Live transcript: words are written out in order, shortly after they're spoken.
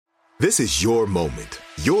This is your moment,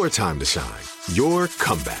 your time to shine, your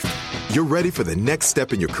comeback. You're ready for the next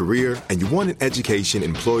step in your career, and you want an education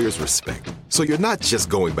employers respect. So you're not just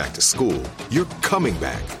going back to school, you're coming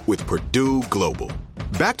back with Purdue Global.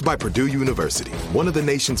 Backed by Purdue University, one of the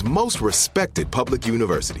nation's most respected public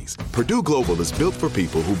universities, Purdue Global is built for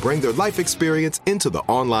people who bring their life experience into the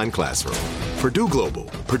online classroom. Purdue Global,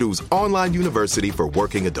 Purdue's online university for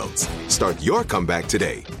working adults. Start your comeback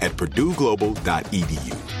today at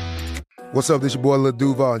purdueglobal.edu. What's up, this your boy Lil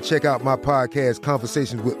Duval, and check out my podcast,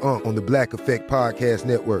 Conversations with Unc, on the Black Effect Podcast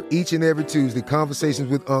Network. Each and every Tuesday, Conversations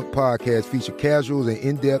with Unc podcast feature casual and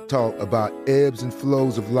in-depth talk about ebbs and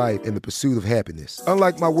flows of life and the pursuit of happiness.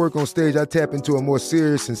 Unlike my work on stage, I tap into a more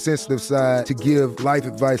serious and sensitive side to give life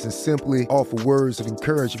advice and simply offer words of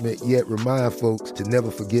encouragement, yet remind folks to never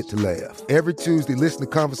forget to laugh. Every Tuesday, listen to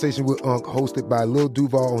Conversation with Unc, hosted by Lil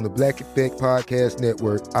Duval on the Black Effect Podcast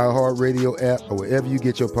Network, iHeartRadio app, or wherever you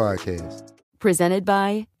get your podcasts. Presented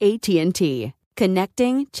by AT&T.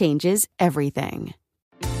 Connecting changes everything.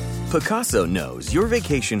 Pacaso knows your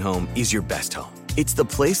vacation home is your best home. It's the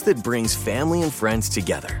place that brings family and friends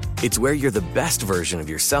together. It's where you're the best version of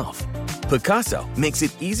yourself. Pacaso makes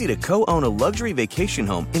it easy to co-own a luxury vacation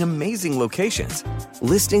home in amazing locations.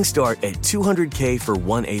 Listings start at $200K for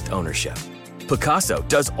 1/8 ownership. Pacaso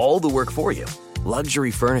does all the work for you. Luxury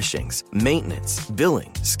furnishings, maintenance,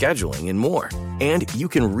 billing, scheduling, and more. And you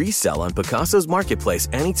can resell on Pacaso's marketplace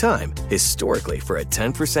anytime, historically for a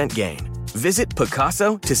 10% gain. Visit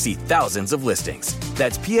Pacaso to see thousands of listings.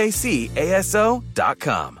 That's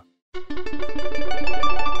PACASO.com.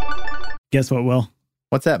 Guess what, Will?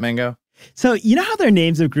 What's that, Mango? So, you know how there are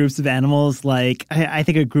names of groups of animals? Like, I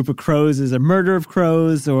think a group of crows is a murder of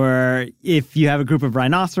crows, or if you have a group of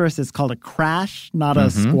rhinoceros, it's called a crash, not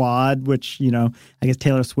a squad, which, you know, I guess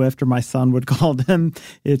Taylor Swift or my son would call them.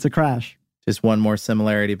 It's a crash. Just one more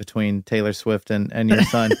similarity between Taylor Swift and your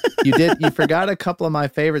son. You forgot a couple of my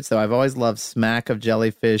favorites, though. I've always loved Smack of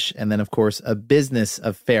Jellyfish, and then, of course, A Business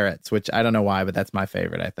of Ferrets, which I don't know why, but that's my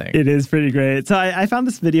favorite, I think. It is pretty great. So I found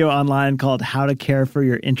this video online called How to Care for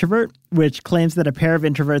Your Introvert, which claims that a pair of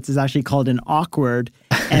introverts is actually called an awkward,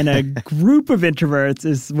 and a group of introverts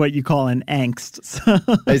is what you call an angst. So,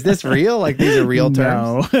 is this real? Like, these are real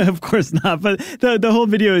terms? No, of course not. But the whole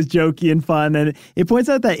video is jokey and fun, and it points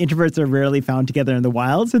out that introverts are rarely found together in the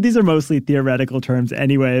wild. So these are mostly theoretical terms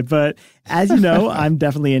anyway. But as you know, I'm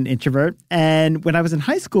definitely an introvert. And when I was in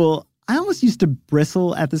high school, I almost used to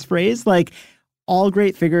bristle at this phrase. Like, all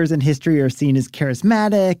great figures in history are seen as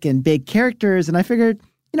charismatic and big characters. And I figured,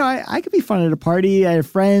 you know, I could be fun at a party. I have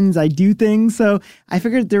friends. I do things. So I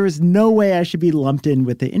figured there was no way I should be lumped in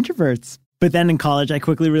with the introverts. But then in college, I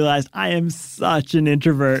quickly realized I am such an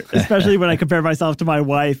introvert, especially when I compare myself to my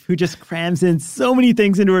wife, who just crams in so many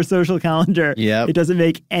things into her social calendar. Yep. It doesn't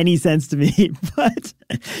make any sense to me. But,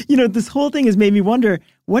 you know, this whole thing has made me wonder,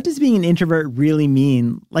 what does being an introvert really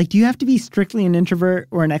mean? Like, do you have to be strictly an introvert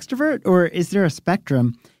or an extrovert? Or is there a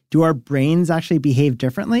spectrum? Do our brains actually behave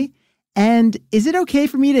differently? And is it okay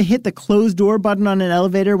for me to hit the closed door button on an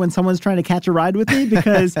elevator when someone's trying to catch a ride with me?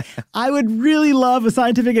 Because I would really love a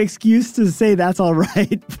scientific excuse to say that's all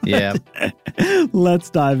right. Yeah. Let's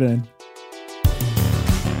dive in.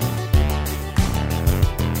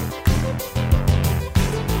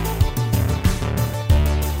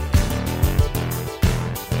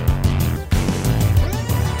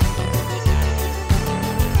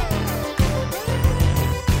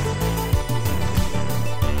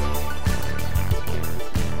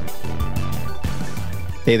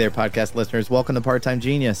 Hey there, podcast listeners. Welcome to Part-Time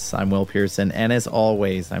Genius. I'm Will Pearson, and as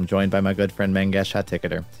always, I'm joined by my good friend Mangesh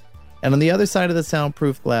Hattikudur. And on the other side of the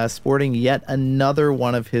soundproof glass, sporting yet another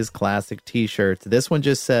one of his classic t-shirts. This one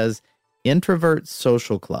just says, Introvert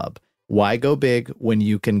Social Club. Why go big when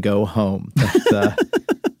you can go home?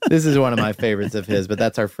 This is one of my favorites of his, but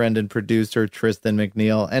that's our friend and producer, Tristan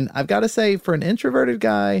McNeil. And I've got to say, for an introverted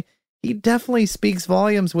guy, he definitely speaks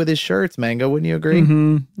volumes with his shirts, Mango. Wouldn't you agree?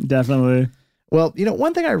 Mm-hmm, definitely. Well, you know,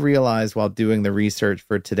 one thing I realized while doing the research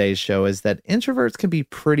for today's show is that introverts can be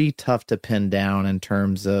pretty tough to pin down in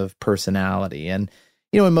terms of personality. And,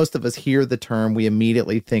 you know, when most of us hear the term, we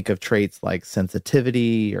immediately think of traits like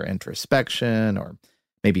sensitivity or introspection or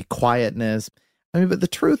maybe quietness. I mean, but the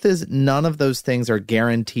truth is none of those things are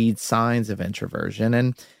guaranteed signs of introversion.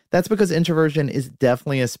 And that's because introversion is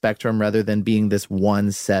definitely a spectrum rather than being this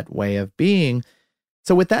one set way of being.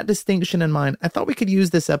 So with that distinction in mind, I thought we could use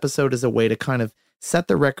this episode as a way to kind of set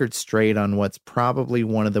the record straight on what's probably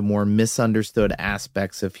one of the more misunderstood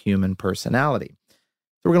aspects of human personality. So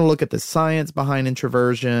we're going to look at the science behind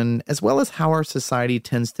introversion, as well as how our society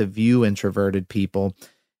tends to view introverted people.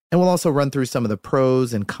 And we'll also run through some of the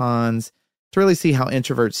pros and cons to really see how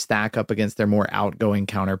introverts stack up against their more outgoing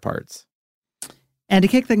counterparts. And to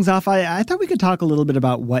kick things off, I thought we could talk a little bit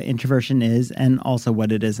about what introversion is and also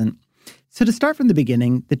what it isn't. So to start from the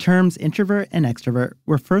beginning, the terms introvert and extrovert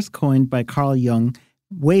were first coined by Carl Jung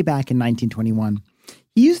way back in 1921.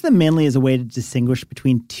 He used them mainly as a way to distinguish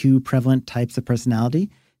between two prevalent types of personality,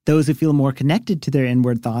 those who feel more connected to their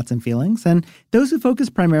inward thoughts and feelings, and those who focus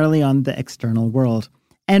primarily on the external world.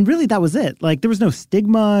 And really, that was it. Like, there was no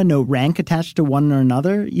stigma, no rank attached to one or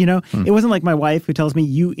another. You know, It wasn't like my wife who tells me,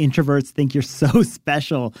 you introverts think you're so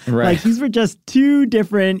special. Right. Like, these were just two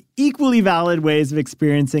different, equally valid ways of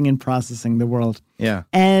experiencing and processing the world. Yeah.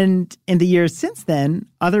 And in the years since then,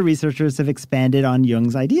 other researchers have expanded on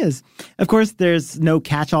Jung's ideas. Of course, there's no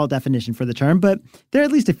catch-all definition for the term, but there are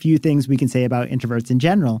at least a few things we can say about introverts in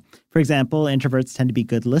general. For example, introverts tend to be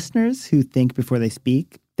good listeners who think before they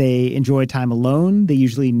speak. They enjoy time alone. They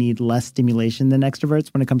usually need less stimulation than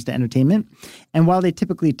extroverts when it comes to entertainment. And while they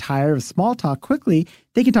typically tire of small talk quickly,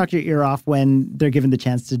 they can talk your ear off when they're given the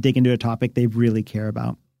chance to dig into a topic they really care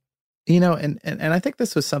about. You know, and I think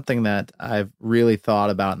this was something that I've really thought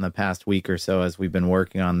about in the past week or so as we've been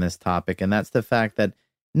working on this topic, and that's the fact that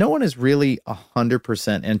no one is really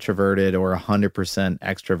 100% introverted or 100%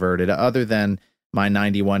 extroverted, other than my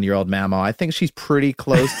 91-year-old mama. I think she's pretty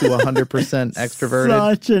close to 100% extroverted.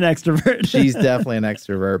 Such an extrovert. She's definitely an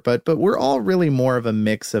extrovert, but we're all really more of a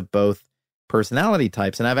mix of both personality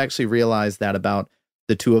types, and I've actually realized that about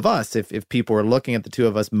the two of us. If people were looking at the two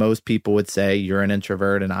of us, most people would say you're an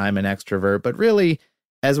introvert and I'm an extrovert. But really,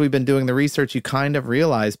 as we've been doing the research, you kind of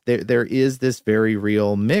realize there is this very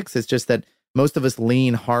real mix. It's just that most of us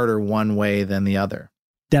lean harder one way than the other.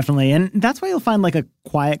 Definitely. And that's why you'll find like a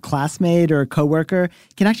quiet classmate or a coworker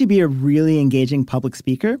can actually be a really engaging public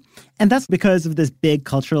speaker. And that's because of this big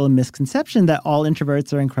cultural misconception that all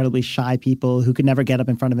introverts are incredibly shy people who could never get up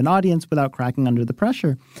in front of an audience without cracking under the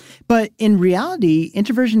pressure. But in reality,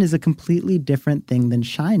 introversion is a completely different thing than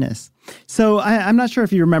shyness. So I'm not sure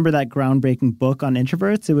if you remember that groundbreaking book on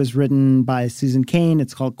introverts. It was written by Susan Cain.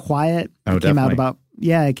 It's called Quiet. It came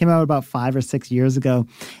out about 5 or 6 years ago.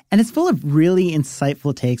 And it's full of really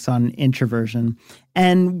insightful takes on introversion.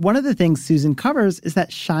 And one of the things Susan covers is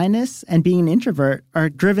that shyness and being an introvert are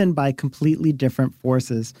driven by completely different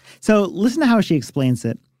forces. So listen to how she explains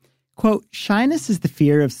it. Quote, shyness is the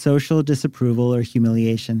fear of social disapproval or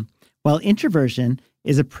humiliation, while introversion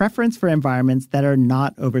is a preference for environments that are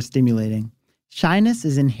not overstimulating. Shyness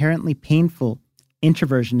is inherently painful.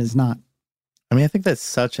 Introversion is not. I mean, I think that's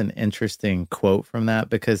such an interesting quote from that,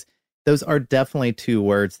 because those are definitely two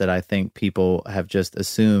words that I think people have just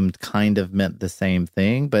assumed kind of meant the same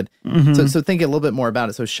thing. But so think a little bit more about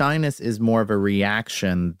it. So shyness is more of a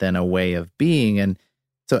reaction than a way of being. And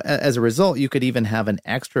so as a result, you could even have an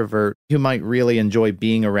extrovert who might really enjoy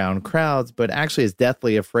being around crowds, but actually is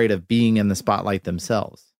deathly afraid of being in the spotlight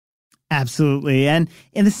themselves. Absolutely. And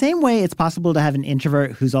in the same way, it's possible to have an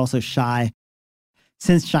introvert who's also shy.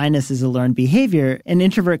 Since shyness is a learned behavior, an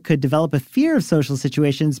introvert could develop a fear of social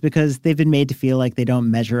situations because they've been made to feel like they don't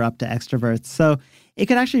measure up to extroverts. So it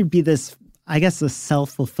could actually be this, I guess, a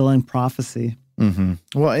self-fulfilling prophecy. Mm-hmm.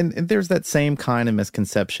 Well, and there's that same kind of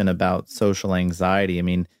misconception about social anxiety. I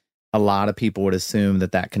mean, a lot of people would assume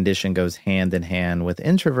that condition goes hand in hand with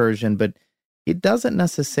introversion, but it doesn't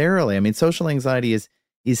necessarily. I mean, social anxiety is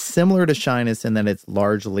similar to shyness in that it's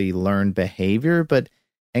largely learned behavior, but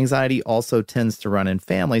anxiety also tends to run in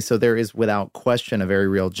families. So there is, without question, a very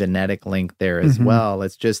real genetic link there as well.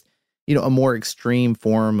 It's just, a more extreme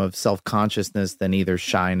form of self-consciousness than either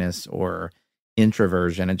shyness or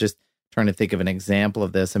introversion. And just trying to think of an example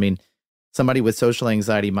of this. I mean, somebody with social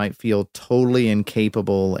anxiety might feel totally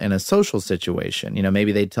incapable in a social situation.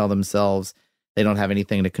 Maybe they tell themselves they don't have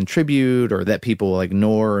anything to contribute, or that people will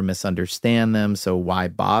ignore or misunderstand them. So why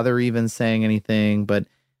bother even saying anything? But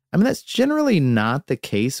I mean, that's generally not the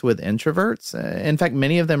case with introverts. In fact,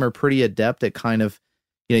 many of them are pretty adept at kind of,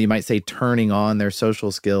 you might say, turning on their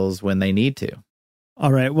social skills when they need to.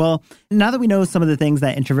 All right. Well, now that we know some of the things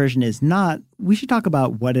that introversion is not, we should talk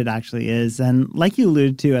about what it actually is. And like you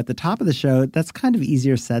alluded to at the top of the show, that's kind of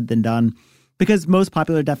easier said than done, because most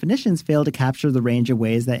popular definitions fail to capture the range of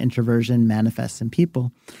ways that introversion manifests in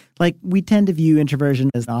people. Like, we tend to view introversion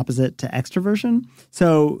as opposite to extroversion.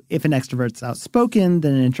 So if an extrovert's outspoken,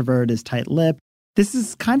 then an introvert is tight-lipped. This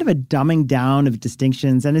is kind of a dumbing down of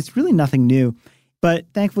distinctions, and it's really nothing new. But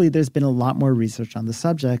thankfully, there's been a lot more research on the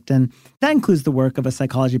subject, and that includes the work of a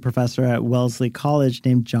psychology professor at Wellesley College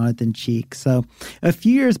named Jonathan Cheek. So a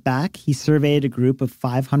few years back, he surveyed a group of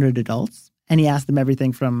 500 adults, And he asked them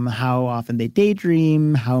everything from how often they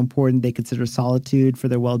daydream, how important they consider solitude for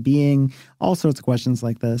their well-being, all sorts of questions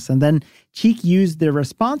like this. And then Cheek used their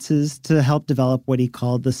responses to help develop what he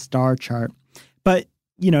called the star chart. But,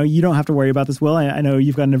 you don't have to worry about this, Will. I know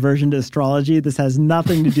you've got an aversion to astrology. This has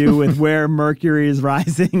nothing to do with where Mercury is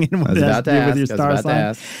rising and what it has to do with your star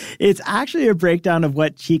sign. It's actually a breakdown of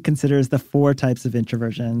what Cheek considers the 4 types of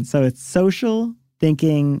introversion. So it's social,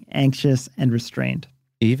 thinking, anxious, and restrained.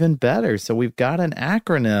 Even better. So we've got an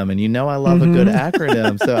acronym, and I love a good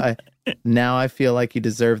acronym. So now I feel like you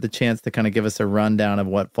deserve the chance to kind of give us a rundown of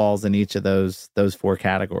what falls in each of those 4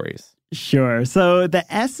 categories. Sure. So the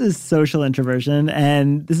S is social introversion,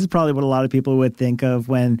 and this is probably what a lot of people would think of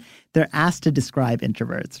when they're asked to describe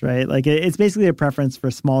introverts, right? Like it's basically a preference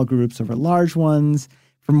for small groups over large ones,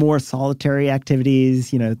 for more solitary activities,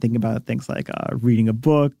 thinking about things like reading a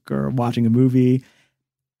book or watching a movie.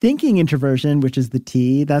 Thinking introversion, which is the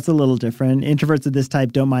T, that's a little different. Introverts of this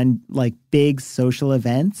type don't mind like big social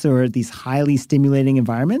events or these highly stimulating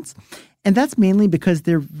environments. And that's mainly because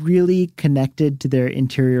they're really connected to their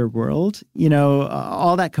interior world.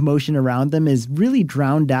 All that commotion around them is really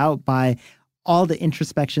drowned out by all the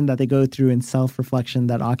introspection that they go through and self-reflection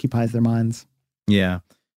that occupies their minds. Yeah.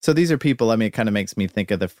 So these are people, it kind of makes me think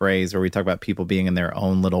of the phrase where we talk about people being in their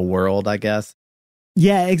own little world, I guess.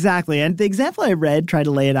 Yeah, exactly. And the example I read tried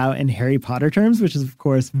to lay it out in Harry Potter terms, which is, of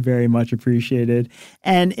course, very much appreciated.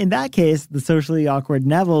 And in that case, the socially awkward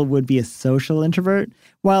Neville would be a social introvert,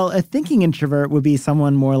 while a thinking introvert would be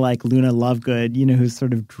someone more like Luna Lovegood, who's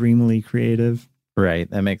sort of dreamily creative. Right.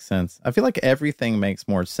 That makes sense. I feel like everything makes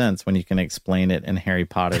more sense when you can explain it in Harry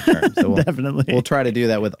Potter terms. So Definitely. We'll try to do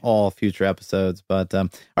that with all future episodes. But all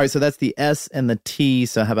right, so that's the S and the T.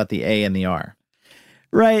 So how about the A and the R?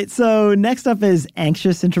 Right. So next up is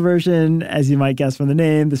anxious introversion. As you might guess from the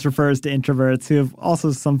name, this refers to introverts who have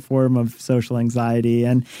also some form of social anxiety.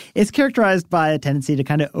 And it's characterized by a tendency to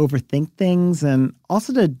kind of overthink things and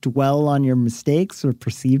also to dwell on your mistakes or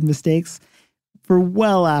perceived mistakes for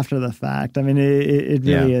well after the fact. I mean, it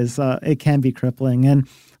really is. It can be crippling. And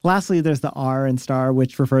lastly, there's the R in star,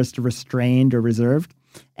 which refers to restrained or reserved.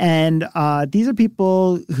 And these are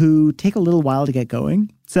people who take a little while to get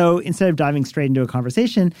going. So instead of diving straight into a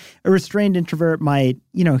conversation, a restrained introvert might,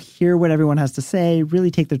 hear what everyone has to say, really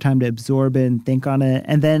take their time to absorb it and think on it,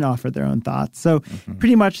 and then offer their own thoughts. So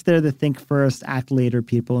pretty much they're the think first, act later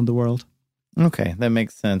people in the world. Okay, that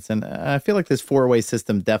makes sense. And I feel like this 4-way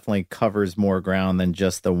system definitely covers more ground than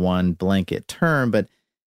just the one blanket term. But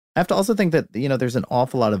I have to also think that, there's an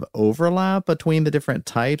awful lot of overlap between the different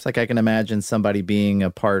types. Like I can imagine somebody being a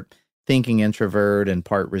part thinking introvert and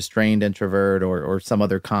part restrained introvert or some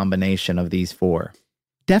other combination of these 4.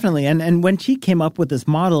 Definitely. And when Cheek came up with this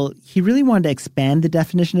model, he really wanted to expand the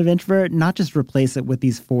definition of introvert, not just replace it with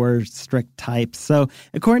these 4 strict types. So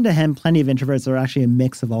according to him, plenty of introverts are actually a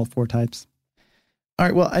mix of all 4 types. All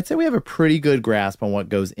right, well, I'd say we have a pretty good grasp on what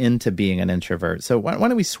goes into being an introvert. So why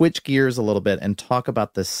don't we switch gears a little bit and talk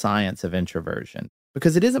about the science of introversion?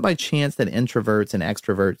 Because it isn't by chance that introverts and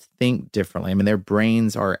extroverts think differently. I mean, their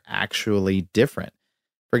brains are actually different.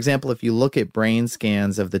 For example, if you look at brain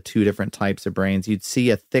scans of the 2 different types of brains, you'd see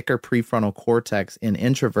a thicker prefrontal cortex in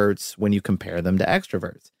introverts when you compare them to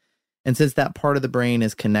extroverts. And since that part of the brain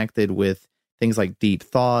is connected with things like deep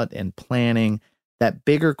thought and planning, that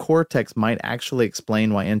bigger cortex might actually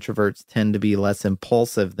explain why introverts tend to be less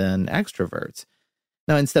impulsive than extroverts.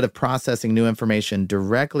 Now, instead of processing new information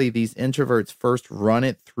directly, these introverts first run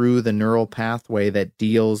it through the neural pathway that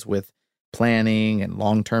deals with planning and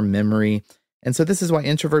long-term memory. And so this is why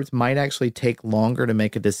introverts might actually take longer to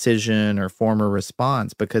make a decision or form a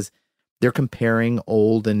response, because they're comparing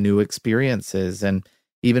old and new experiences and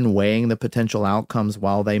even weighing the potential outcomes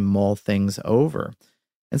while they mull things over.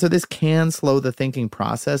 And so this can slow the thinking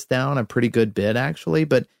process down a pretty good bit, actually,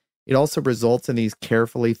 but it also results in these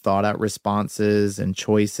carefully thought out responses and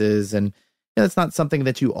choices. And it's not something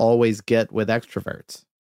that you always get with extroverts.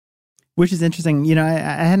 Which is interesting. I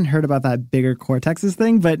hadn't heard about that bigger cortexes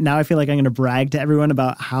thing, but now I feel like I'm going to brag to everyone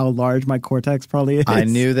about how large my cortex probably is. I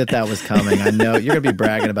knew that was coming. I know you're going to be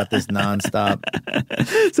bragging about this nonstop.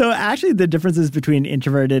 So actually the differences between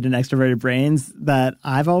introverted and extroverted brains that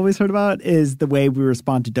I've always heard about is the way we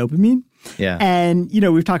respond to dopamine. Yeah. And,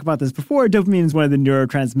 we've talked about this before. Dopamine is one of the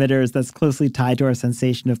neurotransmitters that's closely tied to our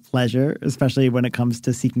sensation of pleasure, especially when it comes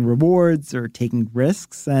to seeking rewards or taking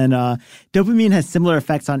risks. And dopamine has similar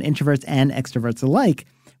effects on introverts and extroverts alike.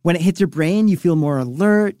 When it hits your brain, you feel more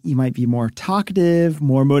alert, you might be more talkative,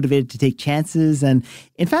 more motivated to take chances. And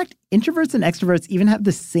in fact, introverts and extroverts even have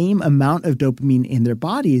the same amount of dopamine in their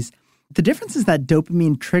bodies. The difference is that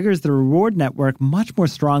dopamine triggers the reward network much more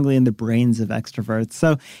strongly in the brains of extroverts.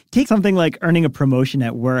 So take something like earning a promotion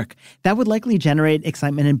at work. That would likely generate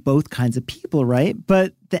excitement in both kinds of people, right?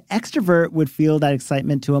 But the extrovert would feel that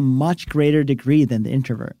excitement to a much greater degree than the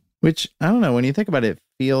introvert. Which, I don't know, when you think about it,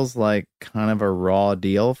 feels like kind of a raw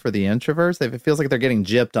deal for the introverts. It feels like they're getting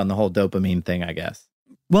gypped on the whole dopamine thing, I guess.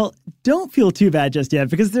 Well, don't feel too bad just yet,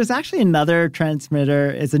 because there's actually another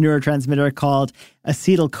transmitter. It's a neurotransmitter called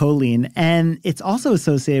acetylcholine, and it's also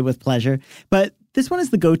associated with pleasure. But this one is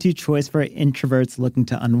the go-to choice for introverts looking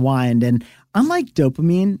to unwind. And unlike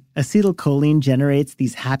dopamine, acetylcholine generates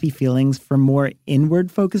these happy feelings from more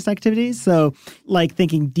inward-focused activities. So like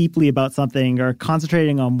thinking deeply about something or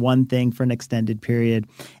concentrating on one thing for an extended period.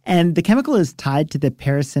 And the chemical is tied to the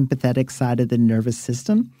parasympathetic side of the nervous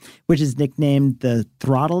system, which is nicknamed the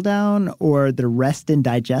throttle down or the rest and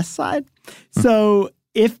digest side. So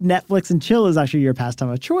if Netflix and chill is actually your pastime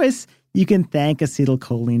of choice, you can thank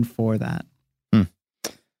acetylcholine for that.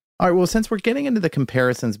 All right, well, since we're getting into the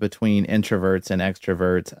comparisons between introverts and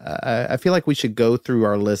extroverts, I feel like we should go through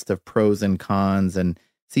our list of pros and cons and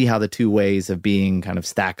see how the two ways of being kind of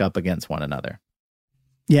stack up against one another.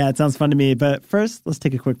 Yeah, it sounds fun to me. But first, let's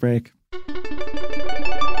take a quick break.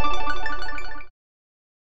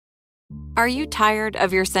 Are you tired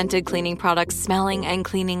of your scented cleaning products smelling and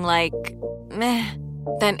cleaning like meh?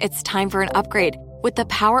 Then it's time for an upgrade with the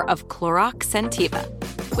power of Clorox Scentiva.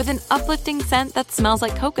 With an uplifting scent that smells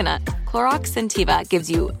like coconut, Clorox Scentiva gives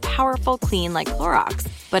you powerful clean like Clorox,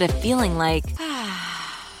 but a feeling like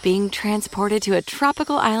being transported to a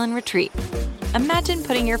tropical island retreat. Imagine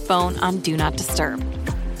putting your phone on Do Not Disturb,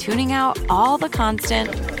 tuning out all the constant,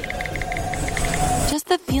 just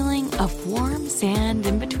the feeling of warm sand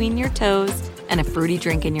in between your toes and a fruity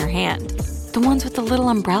drink in your hand. The ones with the little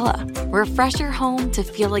umbrella. Refresh your home to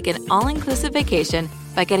feel like an all-inclusive vacation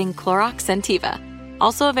by getting Clorox Scentiva.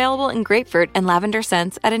 Also available in grapefruit and lavender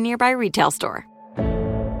scents at a nearby retail store.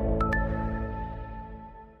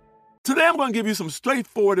 Today I'm going to give you some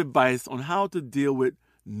straightforward advice on how to deal with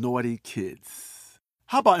naughty kids.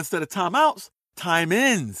 How about instead of timeouts,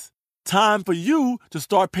 time-ins? Time for you to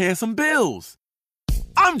start paying some bills.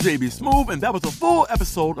 I'm JB Smoove, and that was a full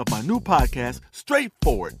episode of my new podcast,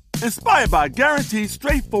 Straightforward, inspired by guaranteed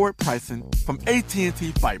straightforward pricing from AT&T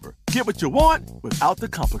Fiber. Get what you want without the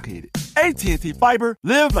complicated. AT&T Fiber,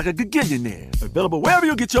 live like a gigillionaire. Available wherever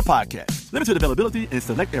you get your podcasts. Limited availability in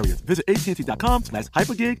select areas. Visit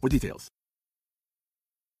AT&T.com/hypergig for details.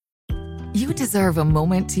 You deserve a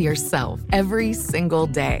moment to yourself every single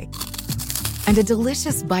day. And a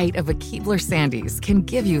delicious bite of a Keebler Sandies can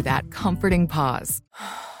give you that comforting pause.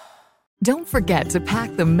 Don't forget to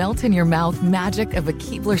pack the melt-in-your-mouth magic of a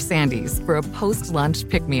Keebler Sandies for a post-lunch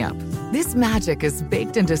pick-me-up. This magic is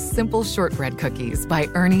baked into simple shortbread cookies by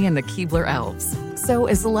Ernie and the Keebler Elves. So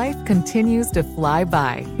as life continues to fly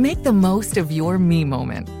by, make the most of your me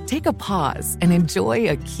moment. Take a pause and enjoy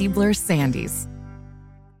a Keebler Sandies.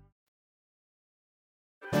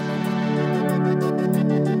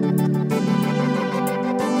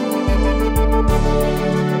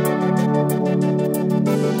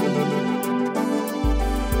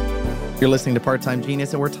 You're listening to Part-Time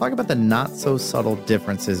Genius, and we're talking about the not-so-subtle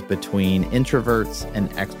differences between introverts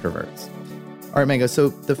and extroverts. All right, Mango, so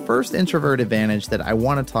the first introvert advantage that I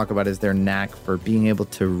want to talk about is their knack for being able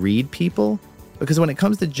to read people, because when it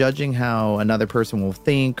comes to judging how another person will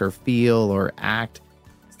think or feel or act,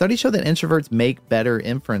 studies show that introverts make better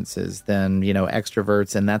inferences than,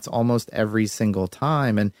 extroverts, and that's almost every single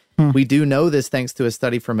time. And we do know this thanks to a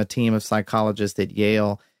study from a team of psychologists at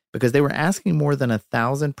Yale, because they were asking more than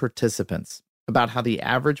 1,000 participants about how the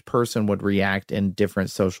average person would react in different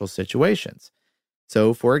social situations.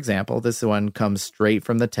 So, for example, this one comes straight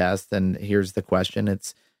from the test, and here's the question.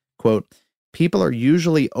 It's, quote, people are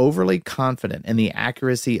usually overly confident in the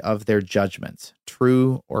accuracy of their judgments,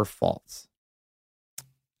 true or false?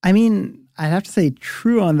 I mean, I'd have to say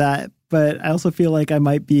true on that, but I also feel like I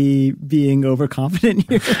might be being overconfident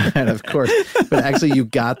here. And of course, but actually you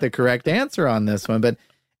got the correct answer on this one. But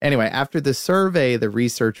anyway, after the survey, the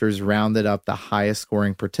researchers rounded up the highest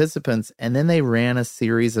scoring participants, and then they ran a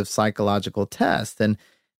series of psychological tests. And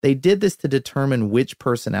they did this to determine which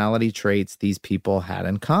personality traits these people had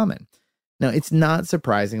in common. Now, it's not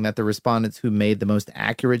surprising that the respondents who made the most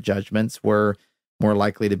accurate judgments were more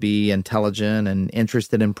likely to be intelligent and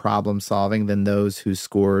interested in problem solving than those who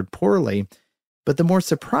scored poorly. But the more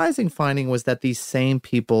surprising finding was that these same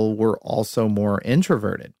people were also more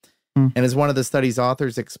introverted. And as one of the study's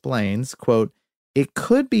authors explains, quote, it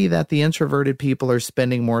could be that the introverted people are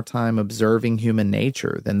spending more time observing human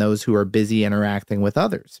nature than those who are busy interacting with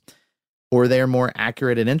others. or they are more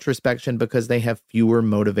accurate in introspection because they have fewer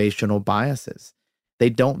motivational biases. They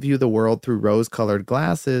don't view the world through rose-colored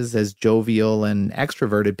glasses as jovial and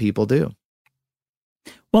extroverted people do.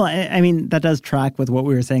 Well, I mean, that does track with what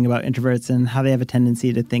we were saying about introverts and how they have a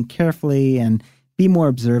tendency to think carefully and be more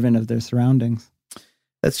observant of their surroundings.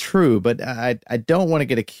 That's true, but I don't want to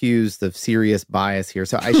get accused of serious bias here.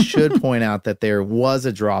 So I should point out that there was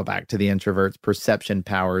a drawback to the introverts' perception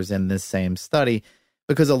powers in this same study,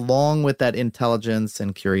 because along with that intelligence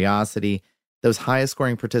and curiosity, those highest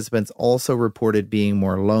scoring participants also reported being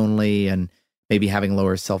more lonely and maybe having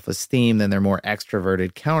lower self-esteem than their more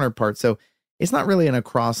extroverted counterparts. So it's not really an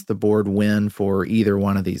across-the-board win for either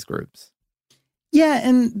one of these groups. Yeah,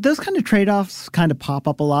 and those kind of trade-offs kind of pop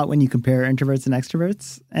up a lot when you compare introverts and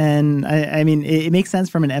extroverts. And I mean, it makes sense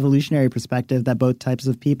from an evolutionary perspective that both types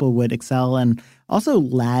of people would excel and also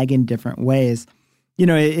lag in different ways. You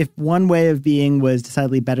know, if one way of being was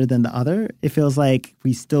decidedly better than the other, it feels like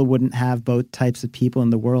we still wouldn't have both types of people in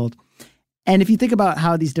the world. And if you think about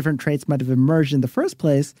how these different traits might have emerged in the first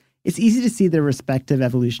place, it's easy to see their respective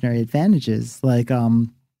evolutionary advantages. Like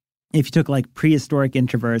if you took like prehistoric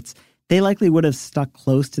introverts, they likely would have stuck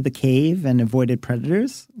close to the cave and avoided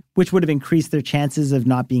predators, which would have increased their chances of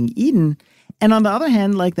not being eaten. And on the other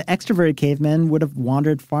hand, like the extroverted cavemen would have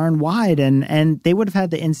wandered far and wide, and they would have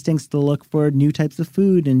had the instincts to look for new types of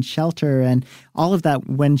food and shelter and all of that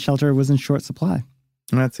when shelter was in short supply.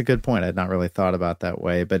 That's a good point. I'd not really thought about that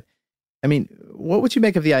way. But I mean, what would you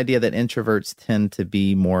make of the idea that introverts tend to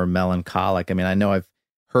be more melancholic? I mean, I know I've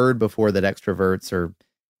heard before that extroverts are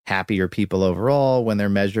happier people overall when they're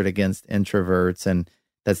measured against introverts. And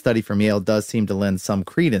that study from Yale does seem to lend some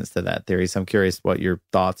credence to that theory. So I'm curious what your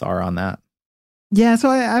thoughts are on that. Yeah, so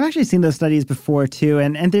I've actually seen those studies before too,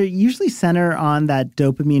 and they usually center on that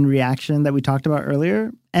dopamine reaction that we talked about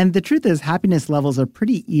earlier. And the truth is, happiness levels are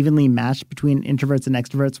pretty evenly matched between introverts and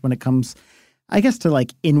extroverts when it comes, I guess, to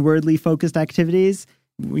like inwardly focused activities,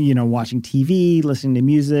 you know, watching TV, listening to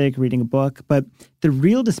music, reading a book. But the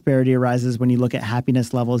real disparity arises when you look at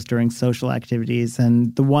happiness levels during social activities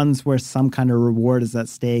and the ones where some kind of reward is at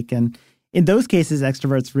stake. And in those cases,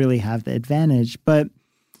 extroverts really have the advantage. But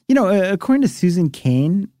you know, according to Susan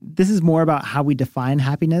Cain, this is more about how we define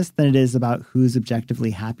happiness than it is about who's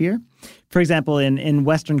objectively happier. For example, in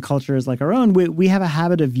Western cultures like our own, we have a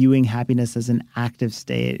habit of viewing happiness as an active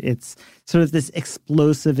state. It's sort of this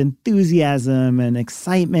explosive enthusiasm and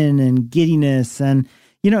excitement and giddiness. And,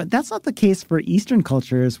 you know, that's not the case for Eastern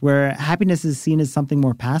cultures where happiness is seen as something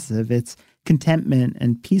more passive. It's contentment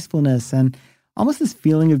and peacefulness and almost this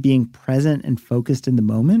feeling of being present and focused in the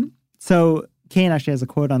moment. So Cain actually has a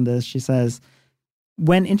quote on this. She says,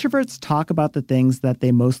 "When introverts talk about the things that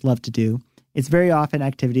they most love to do, it's very often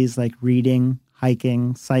activities like reading,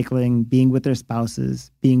 hiking, cycling, being with their spouses,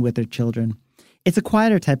 being with their children. It's a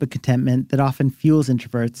quieter type of contentment that often fuels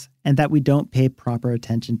introverts and that we don't pay proper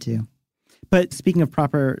attention to." But speaking of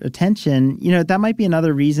proper attention, you know, that might be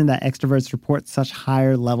another reason that extroverts report such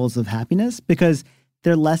higher levels of happiness because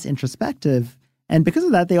they're less introspective. And because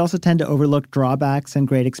of that, they also tend to overlook drawbacks and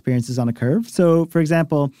great experiences on a curve. So, for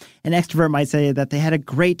example, an extrovert might say that they had a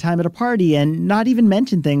great time at a party and not even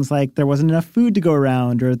mention things like there wasn't enough food to go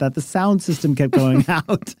around or that the sound system kept going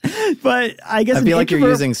out. But I guess I feel like you're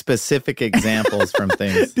using specific examples from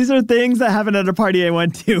things. These are things that happened at a party I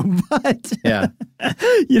went to. But, yeah.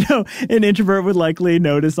 You know, an introvert would likely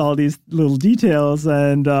notice all these little details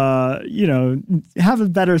and, you know, have a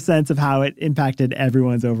better sense of how it impacted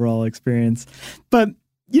everyone's overall experience. But,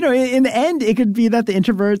 you know, in the end, it could be that the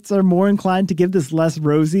introverts are more inclined to give this less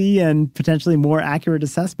rosy and potentially more accurate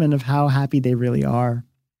assessment of how happy they really are.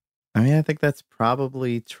 I mean, I think that's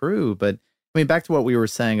probably true. But, I mean, back to what we were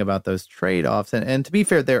saying about those trade-offs. And to be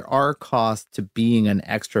fair, there are costs to being an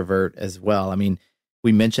extrovert as well. I mean,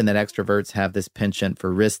 we mentioned that extroverts have this penchant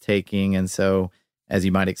for risk-taking. And so, as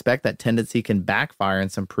you might expect, that tendency can backfire in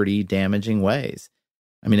some pretty damaging ways.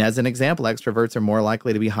 I mean, as an example, extroverts are more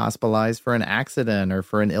likely to be hospitalized for an accident or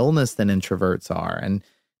for an illness than introverts are. And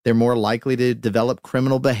they're more likely to develop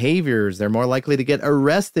criminal behaviors. They're more likely to get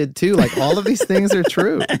arrested, too. Like, all of these things are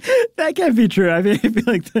true. That can't be true. I mean, I feel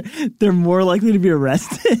like they're more likely to be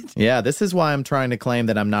arrested. Yeah, this is why I'm trying to claim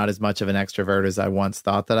that I'm not as much of an extrovert as I once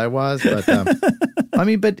thought that I was. But, I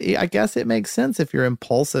mean, but I guess it makes sense if you're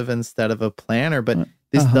impulsive instead of a planner. But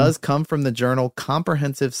this does come from the journal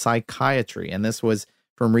Comprehensive Psychiatry. And this was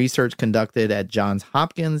from research conducted at Johns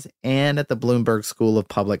Hopkins and at the Bloomberg School of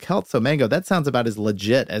Public Health. So, Mango, that sounds about as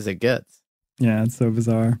legit as it gets. Yeah, it's so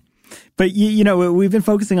bizarre. But, you know, we've been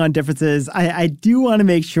focusing on differences. I do want to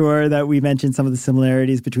make sure that we mention some of the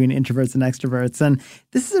similarities between introverts and extroverts. And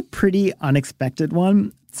this is a pretty unexpected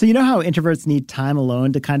one. So you know how introverts need time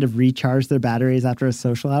alone to kind of recharge their batteries after a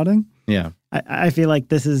social outing? Yeah. I feel like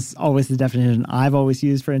this is always the definition I've always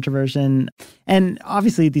used for introversion. And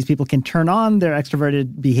obviously, these people can turn on their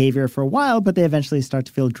extroverted behavior for a while, but they eventually start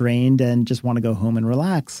to feel drained and just want to go home and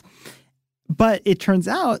relax. But it turns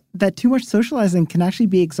out that too much socializing can actually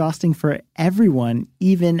be exhausting for everyone,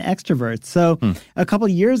 even extroverts. So a couple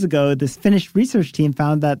of years ago, this Finnish research team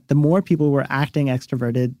found that the more people were acting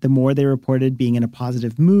extroverted, the more they reported being in a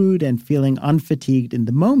positive mood and feeling unfatigued in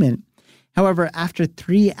the moment. However, after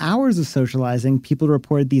 3 hours of socializing, people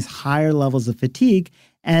reported these higher levels of fatigue,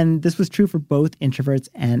 and this was true for both introverts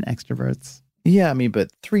and extroverts. Yeah, I mean,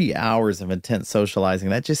 but 3 hours of intense socializing,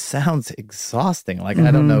 that just sounds exhausting. Like,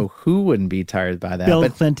 I don't know who wouldn't be tired by that. Bill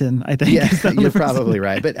Clinton, I think. Yeah, you're probably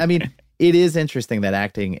right. But I mean, it is interesting that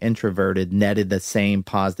acting introverted netted the same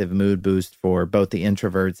positive mood boost for both the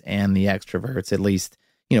introverts and the extroverts, at least,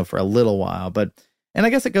 for a little while. And I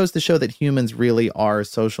guess it goes to show that humans really are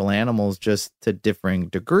social animals, just to differing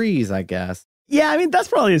degrees, I guess. Yeah, I mean, that's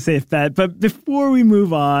probably a safe bet. But before we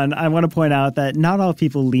move on, I want to point out that not all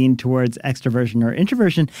people lean towards extroversion or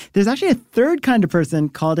introversion. There's actually a third kind of person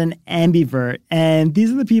called an ambivert. And these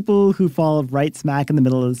are the people who fall right smack in the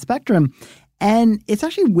middle of the spectrum. And it's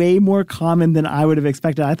actually way more common than I would have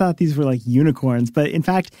expected. I thought these were like unicorns. But in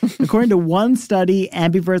fact, according to one study,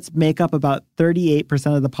 ambiverts make up about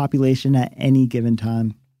 38% of the population at any given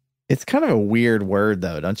time. It's kind of a weird word,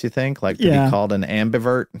 though, don't you think? Like to be called an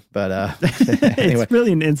ambivert. But anyway. It's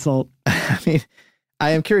really an insult. I mean,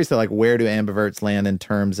 I am curious, though, like where do ambiverts land in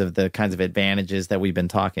terms of the kinds of advantages that we've been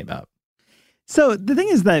talking about? So the thing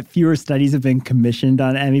is that fewer studies have been commissioned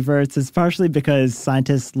on ambiverts. It's partially because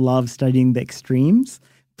scientists love studying the extremes.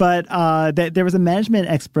 But there was a management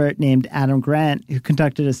expert named Adam Grant who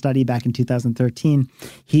conducted a study back in 2013.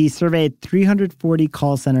 He surveyed 340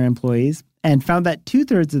 call center employees and found that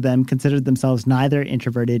 2/3 of them considered themselves neither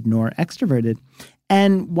introverted nor extroverted.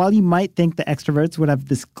 And while you might think the extroverts would have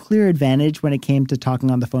this clear advantage when it came to talking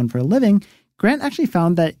on the phone for a living, Grant actually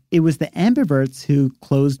found that it was the ambiverts who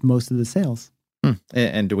closed most of the sales.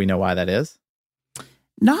 And do we know why that is?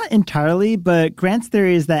 Not entirely, but Grant's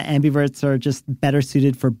theory is that ambiverts are just better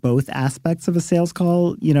suited for both aspects of a sales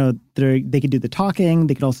call. They could do the talking,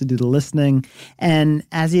 they could also do the listening. And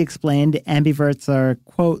as he explained, ambiverts are,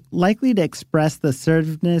 quote, likely to express the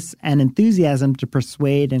assertiveness and enthusiasm to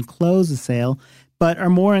persuade and close a sale, but are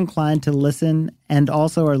more inclined to listen and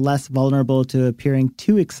also are less vulnerable to appearing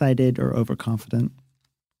too excited or overconfident.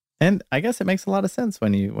 And I guess it makes a lot of sense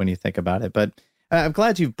when you think about it. But I'm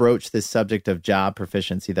glad you've broached this subject of job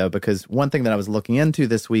proficiency, though, because one thing that I was looking into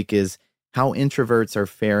this week is how introverts are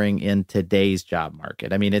faring in today's job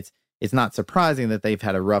market. I mean, it's not surprising that they've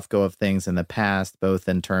had a rough go of things in the past, both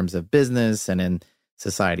in terms of business and in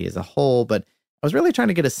society as a whole. But I was really trying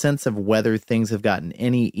to get a sense of whether things have gotten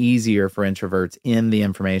any easier for introverts in the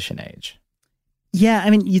information age. Yeah, I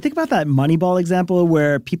mean, you think about that Moneyball example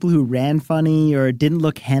where people who ran funny or didn't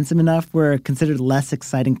look handsome enough were considered less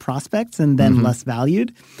exciting prospects and then less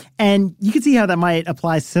valued. And you can see how that might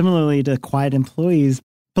apply similarly to quiet employees.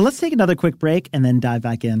 But let's take another quick break and then dive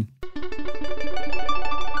back in.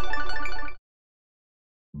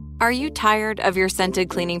 Are you tired of your scented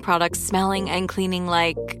cleaning products smelling and cleaning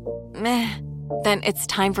like meh? Then it's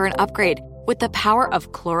time for an upgrade with the power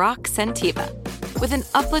of Clorox Scentiva. With an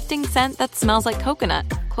uplifting scent that smells like coconut,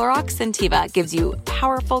 Clorox Scentiva gives you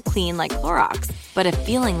powerful clean like Clorox, but a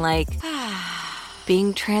feeling like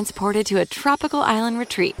being transported to a tropical island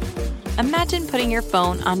retreat. Imagine putting your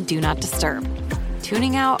phone on Do Not Disturb,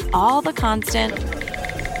 tuning out all the constant,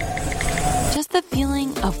 just the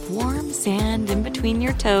feeling of warm sand in between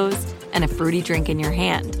your toes and a fruity drink in your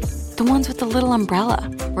hand. The ones with the little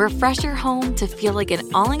umbrella. Refresh your home to feel like an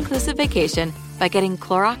all-inclusive vacation by getting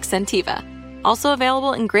Clorox Scentiva. Also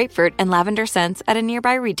available in grapefruit and lavender scents at a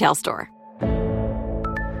nearby retail store.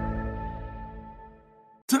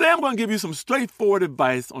 Today I'm going to give you some straightforward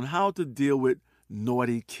advice on how to deal with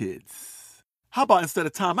naughty kids. How about instead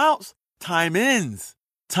of timeouts, time-ins?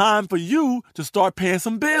 Time for you to start paying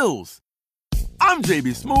some bills. I'm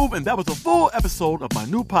JB Smoove, and that was a full episode of my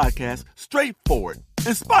new podcast, Straightforward,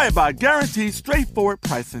 inspired by guaranteed straightforward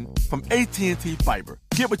pricing from AT&T Fiber.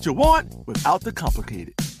 Get what you want without the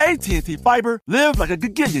complicated. AT&T Fiber, live like a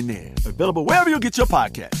gigillionaire. Available wherever you get your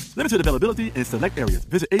podcast. Limited availability in select areas.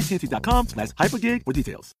 Visit AT&T.com/hypergig for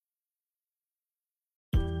details.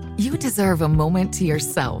 You deserve a moment to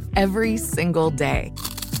yourself every single day.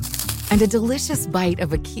 And a delicious bite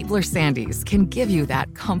of a Keebler Sandies can give you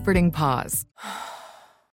that comforting pause.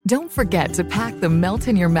 Don't forget to pack the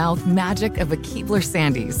melt-in-your-mouth magic of a Keebler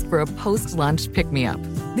Sandies for a post-lunch pick-me-up.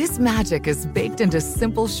 This magic is baked into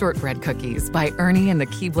simple shortbread cookies by Ernie and the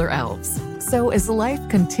Keebler Elves. So as life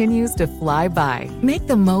continues to fly by, make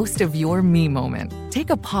the most of your me moment. Take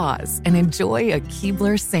a pause and enjoy a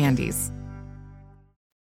Keebler Sandies.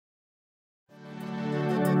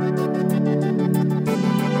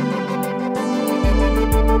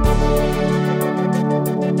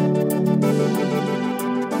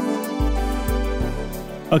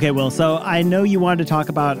 Okay, Will, so I know you wanted to talk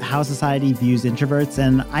about how society views introverts,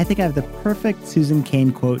 and I think I have the perfect Susan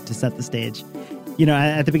Cain quote to set the stage. You know,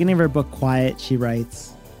 at the beginning of her book, Quiet, she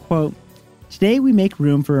writes, quote, "Today we make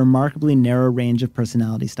room for a remarkably narrow range of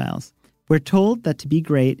personality styles. We're told that to be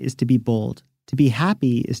great is to be bold. To be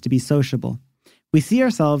happy is to be sociable. We see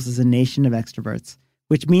ourselves as a nation of extroverts,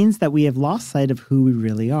 which means that we have lost sight of who we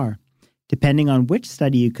really are. Depending on which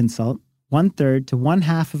study you consult, 1/3 to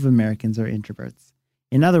 1/2 of Americans are introverts.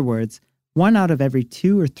 In other words, 1 out of every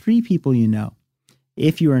 2 or 3 people you know.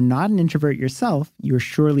 If you are not an introvert yourself, you are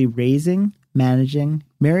surely raising, managing,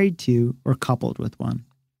 married to, or coupled with one."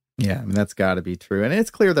 Yeah, I mean, that's got to be true. And it's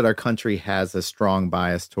clear that our country has a strong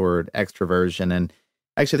bias toward extroversion. And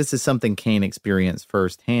actually, this is something Cain experienced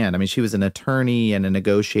firsthand. I mean, she was an attorney and a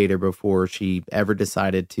negotiator before she ever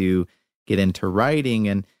decided to get into writing.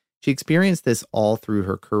 And she experienced this all through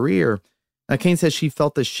her career. Now, Cain says she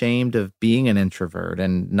felt ashamed of being an introvert,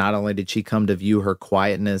 and not only did she come to view her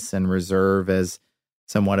quietness and reserve as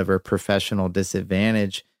somewhat of a professional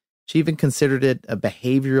disadvantage, she even considered it a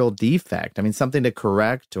behavioral defect. I mean, something to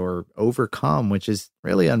correct or overcome, which is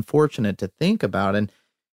really unfortunate to think about. And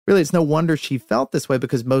really, it's no wonder she felt this way,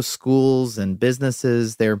 because most schools and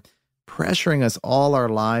businesses, they're pressuring us all our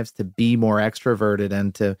lives to be more extroverted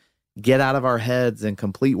and to get out of our heads and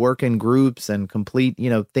complete work in groups and complete,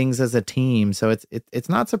 things as a team. So it's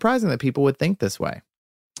not surprising that people would think this way.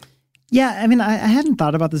 Yeah, I mean, I hadn't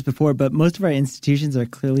thought about this before, but most of our institutions are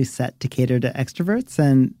clearly set to cater to extroverts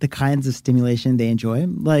and the kinds of stimulation they enjoy.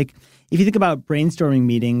 Like, if you think about brainstorming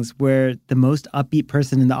meetings where the most upbeat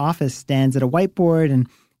person in the office stands at a whiteboard and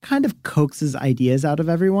kind of coaxes ideas out of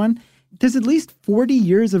everyone, there's at least 40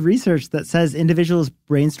 years of research that says individuals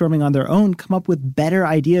brainstorming on their own come up with better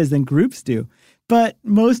ideas than groups do. But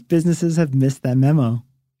most businesses have missed that memo.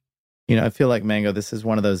 I feel like, Mango, this is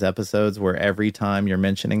one of those episodes where every time you're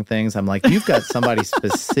mentioning things, I'm like, you've got somebody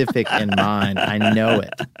specific in mind. I know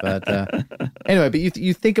it. But anyway, but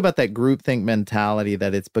you think about that groupthink mentality,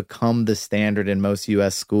 that it's become the standard in most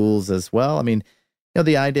U.S. schools as well. I mean,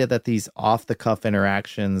 the idea that these off-the-cuff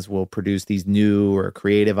interactions will produce these new or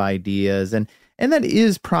creative ideas, and that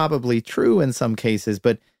is probably true in some cases,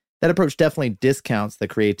 but that approach definitely discounts the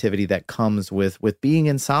creativity that comes with being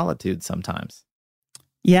in solitude sometimes.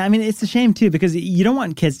 Yeah, I mean, it's a shame, too, because you don't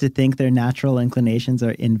want kids to think their natural inclinations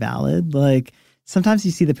are invalid. Like, sometimes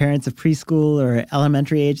you see the parents of preschool or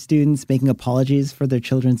elementary age students making apologies for their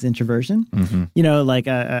children's introversion.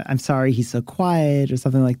 Mm-hmm. I'm sorry he's so quiet or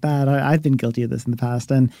something like that. I've been guilty of this in the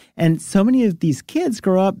past. And so many of these kids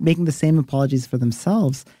grow up making the same apologies for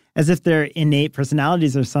themselves, as if their innate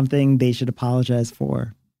personalities are something they should apologize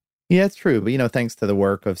for. Yeah, it's true. But, thanks to the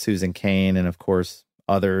work of Susan Cain and, of course,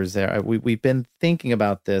 others, we've been thinking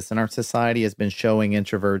about this, and our society has been showing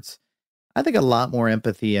introverts, I think, a lot more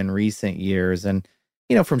empathy in recent years. And,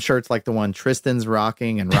 from shirts like the one Tristan's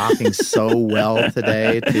rocking so well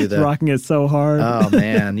today to the... Rocking it so hard. Oh,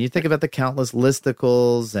 man. You think about the countless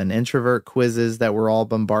listicles and introvert quizzes that we're all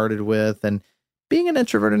bombarded with. And being an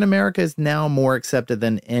introvert in America is now more accepted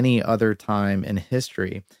than any other time in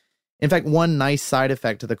history. In fact, one nice side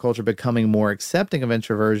effect to the culture becoming more accepting of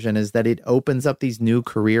introversion is that it opens up these new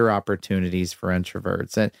career opportunities for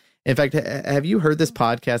introverts. And in fact, have you heard this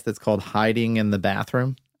podcast that's called Hiding in the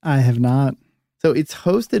Bathroom? I have not. So it's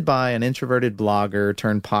hosted by an introverted blogger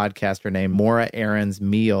turned podcaster named Maura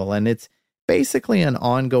Aarons-Meal, and it's basically an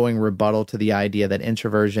ongoing rebuttal to the idea that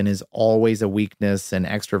introversion is always a weakness and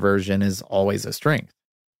extroversion is always a strength.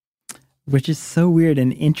 Which is so weird.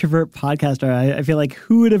 An introvert podcaster. I feel like,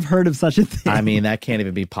 who would have heard of such a thing? I mean, that can't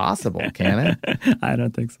even be possible, can it? I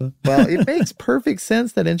don't think so. Well, it makes perfect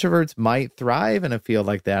sense that introverts might thrive in a field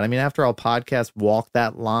like that. I mean, after all, podcasts walk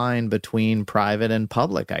that line between private and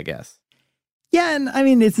public, I guess. Yeah, and I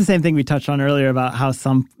mean, it's the same thing we touched on earlier about how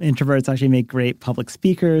some introverts actually make great public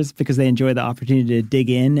speakers because they enjoy the opportunity to dig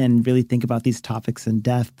in and really think about these topics in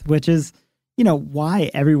depth, which is,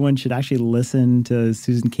 why everyone should actually listen to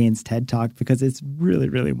Susan Cain's TED Talk, because it's really,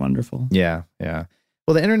 really wonderful. Yeah.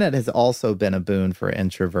 Well, the internet has also been a boon for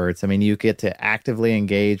introverts. I mean, you get to actively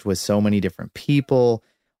engage with so many different people,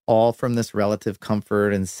 all from this relative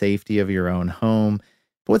comfort and safety of your own home.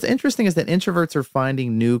 What's interesting is that introverts are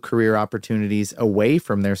finding new career opportunities away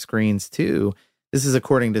from their screens too. This is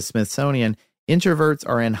according to Smithsonian. Introverts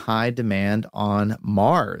are in high demand on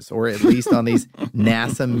Mars, or at least on these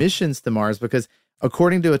NASA missions to Mars, because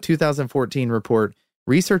according to a 2014 report,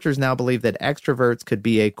 researchers now believe that extroverts could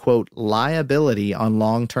be a, quote, liability on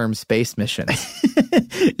long-term space missions.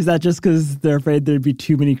 Is that just because they're afraid there'd be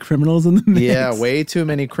too many criminals in the mix? Yeah, way too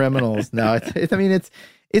many criminals. No,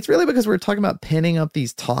 it's really because we're talking about pinning up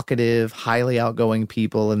these talkative, highly outgoing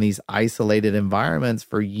people in these isolated environments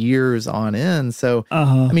for years on end. So,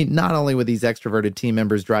 not only would these extroverted team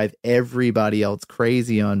members drive everybody else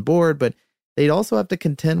crazy on board, but they'd also have to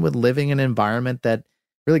contend with living in an environment that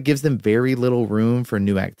really gives them very little room for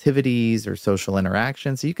new activities or social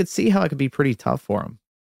interaction. So you could see how it could be pretty tough for them.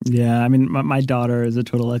 Yeah, my daughter is a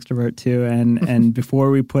total extrovert too. And before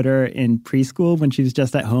we put her in preschool, when she was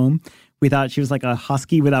just at home, we thought she was like a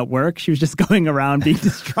husky without work. She was just going around being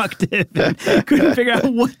destructive and couldn't figure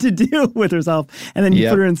out what to do with herself. And then you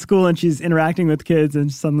put her in school and she's interacting with kids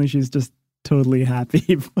and suddenly she's just totally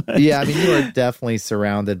happy. Yeah, you are definitely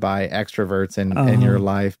surrounded by extroverts in your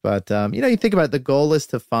life. But, you think about it, the goal is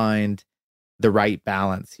to find the right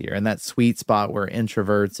balance here and that sweet spot where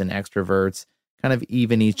introverts and extroverts kind of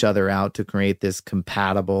even each other out to create this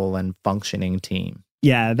compatible and functioning team.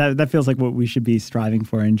 Yeah, that feels like what we should be striving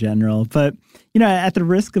for in general. But, at the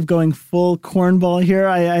risk of going full cornball here,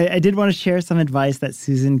 I did want to share some advice that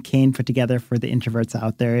Susan Cain put together for the introverts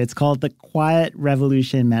out there. It's called the Quiet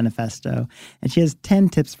Revolution Manifesto. And she has 10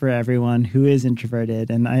 tips for everyone who is introverted.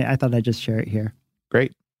 And I thought I'd just share it here.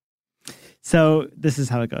 Great. So this is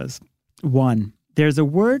how it goes. 1, there's a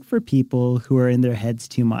word for people who are in their heads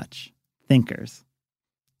too much. Thinkers.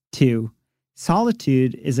 2,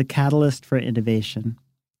 solitude is a catalyst for innovation.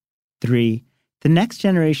 3, the next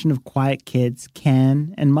generation of quiet kids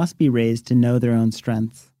can and must be raised to know their own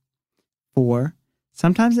strengths. 4,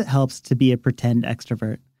 sometimes it helps to be a pretend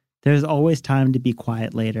extrovert. There's always time to be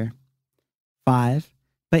quiet later. 5,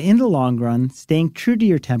 but in the long run, staying true to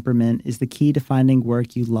your temperament is the key to finding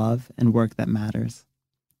work you love and work that matters.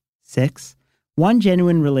 6, one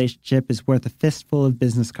genuine relationship is worth a fistful of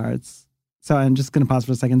business cards. So I'm just going to pause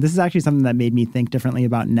for a second. This is actually something that made me think differently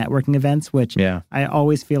about networking events, which I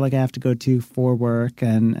always feel like I have to go to for work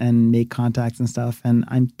and make contacts and stuff. And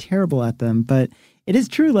I'm terrible at them. But it is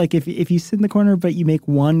true. Like if you sit in the corner, but you make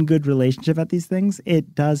one good relationship at these things,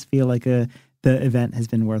 it does feel like the event has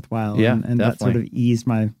been worthwhile. Yeah, and that sort of eased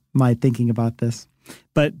my thinking about this.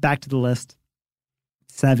 But back to the list.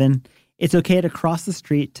 7, it's okay to cross the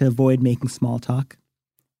street to avoid making small talk.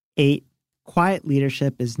 8, quiet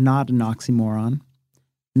leadership is not an oxymoron.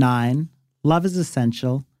 9, love is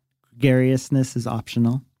essential. Gregariousness is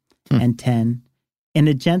optional. And 10, in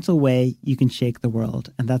a gentle way, you can shake the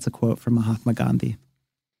world. And that's a quote from Mahatma Gandhi.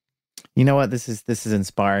 You know what? This is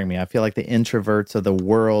inspiring me. I feel like the introverts of the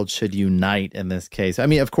world should unite in this case.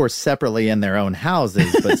 Of course, separately in their own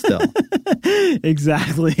houses, but still.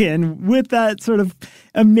 Exactly. And with that sort of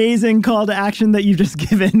amazing call to action that you've just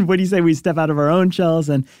given, what do you say we step out of our own shells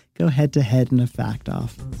and go head to head in a fact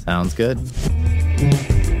off? Sounds good.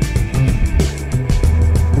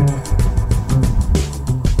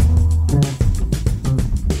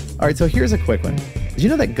 All right, so here's a quick one. Did you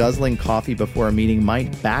know that guzzling coffee before a meeting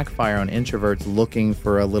might backfire on introverts looking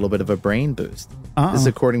for a little bit of a brain boost? This is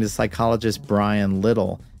according to psychologist Brian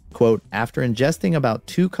Little. Quote, after ingesting about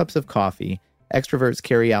 2 cups of coffee, extroverts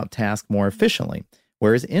carry out tasks more efficiently,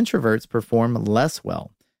 whereas introverts perform less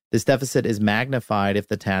well. This deficit is magnified if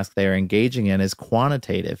the task they are engaging in is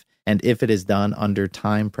quantitative and if it is done under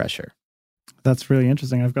time pressure. That's really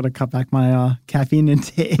interesting. I've got to cut back my caffeine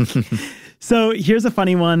intake. So here's a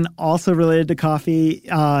funny one, also related to coffee.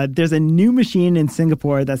 There's a new machine in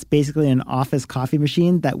Singapore that's basically an office coffee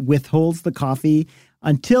machine that withholds the coffee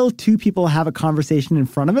until 2 people have a conversation in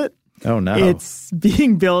front of it. Oh, no. It's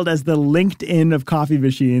being billed as the LinkedIn of coffee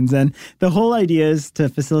machines. And the whole idea is to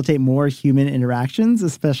facilitate more human interactions,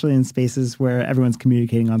 especially in spaces where everyone's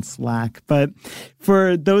communicating on Slack. But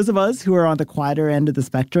for those of us who are on the quieter end of the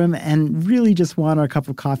spectrum and really just want our cup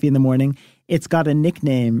of coffee in the morning, it's got a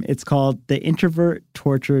nickname. It's called the Introvert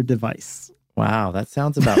Torture Device. Wow, that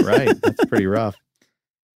sounds about right. That's pretty rough.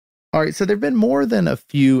 All right, so there have been more than a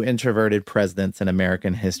few introverted presidents in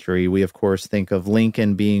American history. We, of course, think of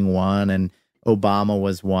Lincoln being one and Obama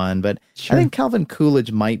was one, but I think Calvin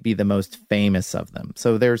Coolidge might be the most famous of them.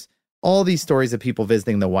 So there's all these stories of people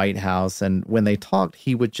visiting the White House, and when they talked,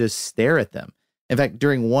 he would just stare at them. In fact,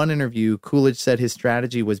 during one interview, Coolidge said his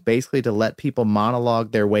strategy was basically to let people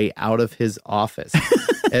monologue their way out of his office.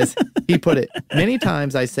 As he put it, many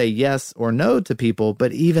times I say yes or no to people,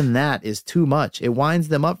 but even that is too much. It winds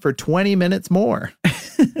them up for 20 minutes more.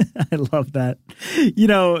 I love that. You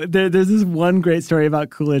know, there's this one great story about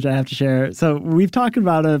Coolidge I have to share. So we've talked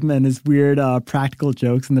about him and his weird practical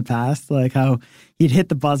jokes in the past, like how he'd hit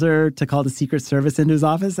the buzzer to call the Secret Service into his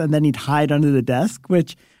office and then he'd hide under the desk,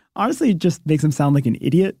 which honestly just makes him sound like an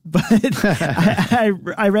idiot. But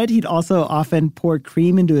I read he'd also often pour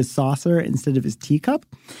cream into his saucer instead of his teacup.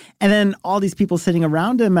 And then all these people sitting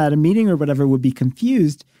around him at a meeting or whatever would be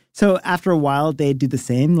confused. So after a while, they'd do the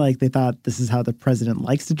same. Like they thought this is how the president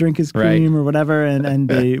likes to drink his cream or whatever. And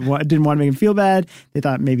they didn't want to make him feel bad. They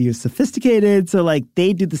thought maybe he was sophisticated. So like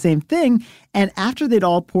they'd do the same thing. And after they'd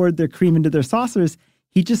all poured their cream into their saucers,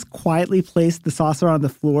 he just quietly placed the saucer on the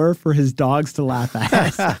floor for his dogs to laugh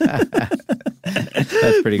at.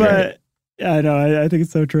 That's pretty great. I know. I think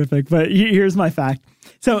it's so terrific. But here's my fact.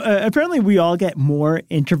 So apparently we all get more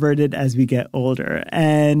introverted as we get older.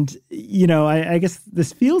 And, you know, I guess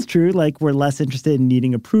this feels true. Like we're less interested in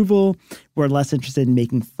needing approval. We're less interested in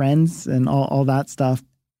making friends and all that stuff.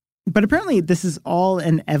 But apparently this is all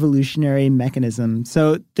an evolutionary mechanism.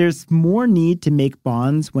 So there's more need to make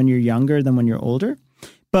bonds when you're younger than when you're older.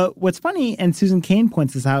 But what's funny, and Susan Cain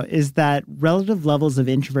points this out, is that relative levels of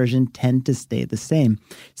introversion tend to stay the same.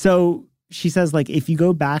 So she says, like, if you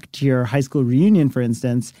go back to your high school reunion, for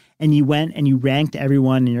instance, and you went and you ranked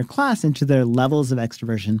everyone in your class into their levels of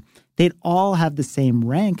extroversion, they'd all have the same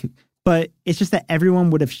rank, but it's just that everyone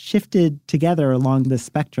would have shifted together along the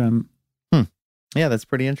spectrum. Yeah, that's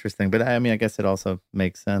pretty interesting. But I mean, I guess it also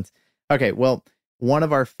makes sense. Okay, well, one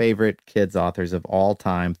of our favorite kids authors of all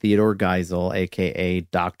time, Theodore Geisel, a.k.a.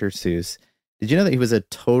 Dr. Seuss, did you know that he was a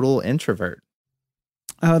total introvert?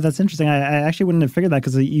 Oh, that's interesting. I actually wouldn't have figured that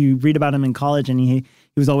because you read about him in college and he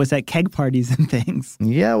was always at keg parties and things.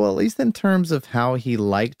 Yeah, well, at least in terms of how he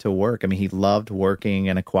liked to work. I mean, he loved working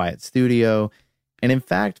in a quiet studio. And in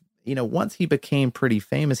fact, you know, once he became pretty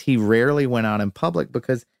famous, he rarely went out in public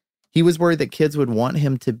because he was worried that kids would want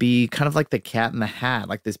him to be kind of like the Cat in the Hat,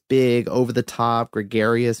 like this big, over-the-top,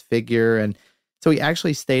 gregarious figure. And so he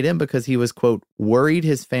actually stayed in because he was, quote, worried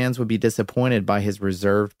his fans would be disappointed by his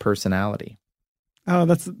reserved personality. Oh,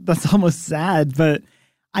 that's almost sad. But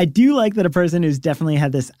I do like that a person who's definitely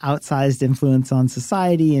had this outsized influence on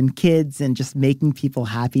society and kids and just making people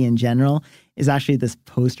happy in general is actually this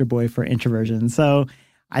poster boy for introversion. So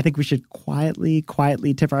I think we should quietly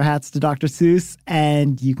tip our hats to Dr. Seuss,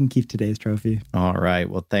 and you can keep today's trophy. All right.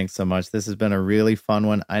 Well, thanks so much. This has been a really fun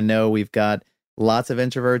one. I know we've got lots of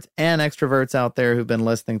introverts and extroverts out there who've been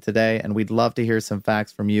listening today, and we'd love to hear some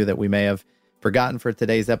facts from you that we may have forgotten for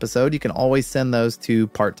today's episode. You can always send those to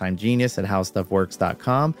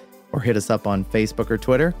parttimegenius@howstuffworks.com or hit us up on Facebook or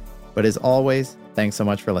Twitter. But as always, thanks so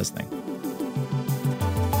much for listening.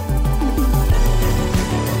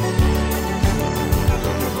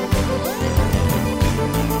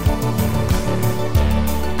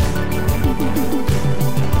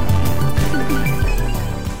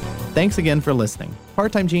 Thanks again for listening.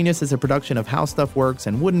 Part-Time Genius is a production of How Stuff Works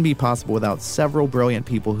and wouldn't be possible without several brilliant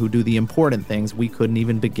people who do the important things we couldn't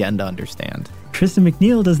even begin to understand. Tristan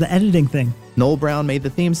McNeil does the editing thing. Noel Brown made the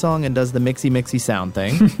theme song and does the mixy sound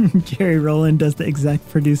thing. Jerry Rowland does the exec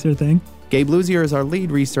producer thing. Gabe Luzier is our lead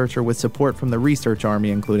researcher with support from the research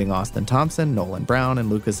army, including Austin Thompson, Nolan Brown, and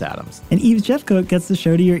Lucas Adams. And Eves Jeffcoat gets the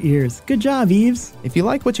show to your ears. Good job, Eves. If you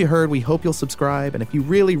like what you heard, we hope you'll subscribe. And if you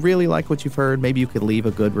really, really like what you've heard, maybe you could leave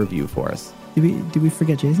a good review for us. Did we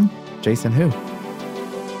forget Jason? Jason who?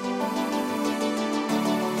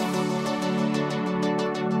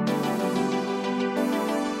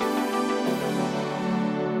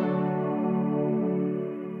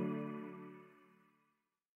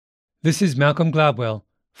 This is Malcolm Gladwell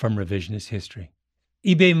from Revisionist History.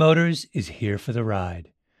 eBay Motors is here for the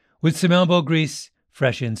ride. With some elbow grease,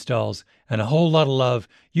 fresh installs, and a whole lot of love,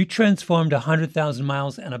 you transformed 100,000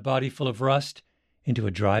 miles and a body full of rust into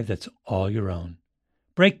a drive that's all your own.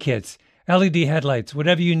 Brake kits, LED headlights,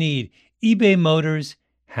 whatever you need, eBay Motors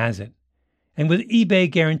has it. And with eBay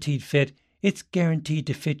Guaranteed Fit, it's guaranteed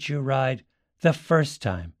to fit your ride the first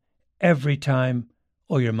time, every time,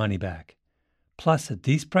 or your money back. Plus, at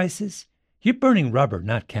these prices, you're burning rubber,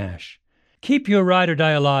 not cash. Keep your ride or die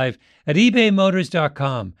alive at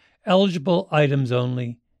ebaymotors.com. Eligible items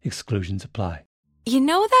only. Exclusions apply. You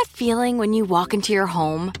know that feeling when you walk into your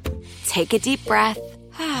home, take a deep breath,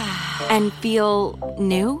 and feel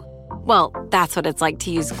new? Well, that's what it's like to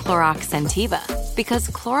use Clorox Scentiva. Because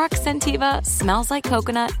Clorox Scentiva smells like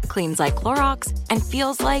coconut, cleans like Clorox, and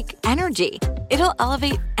feels like energy. It'll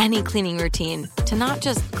elevate any cleaning routine to not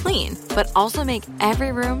just clean, but also make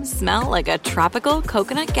every room smell like a tropical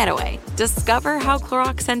coconut getaway. Discover how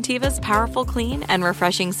Clorox Scentiva's powerful clean and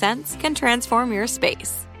refreshing scents can transform your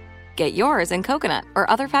space. Get yours in coconut or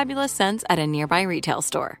other fabulous scents at a nearby retail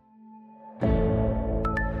store.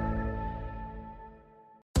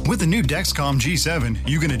 With the new Dexcom G7,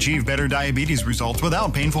 you can achieve better diabetes results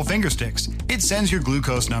without painful finger sticks. It sends your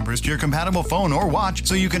glucose numbers to your compatible phone or watch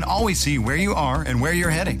so you can always see where you are and where you're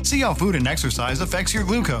heading. See how food and exercise affects your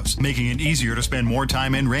glucose, making it easier to spend more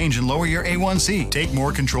time in range and lower your A1C. Take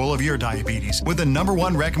more control of your diabetes with the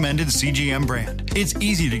 #1 recommended CGM brand. It's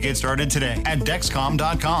easy to get started today at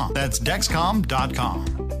Dexcom.com. That's Dexcom.com.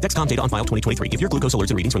 Dexcom data on file 2023. If your glucose alerts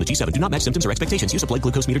and readings from the G7 do not match symptoms or expectations, use a blood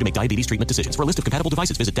glucose meter to make diabetes treatment decisions. For a list of compatible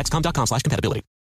devices, visit Dexcom.com/compatibility.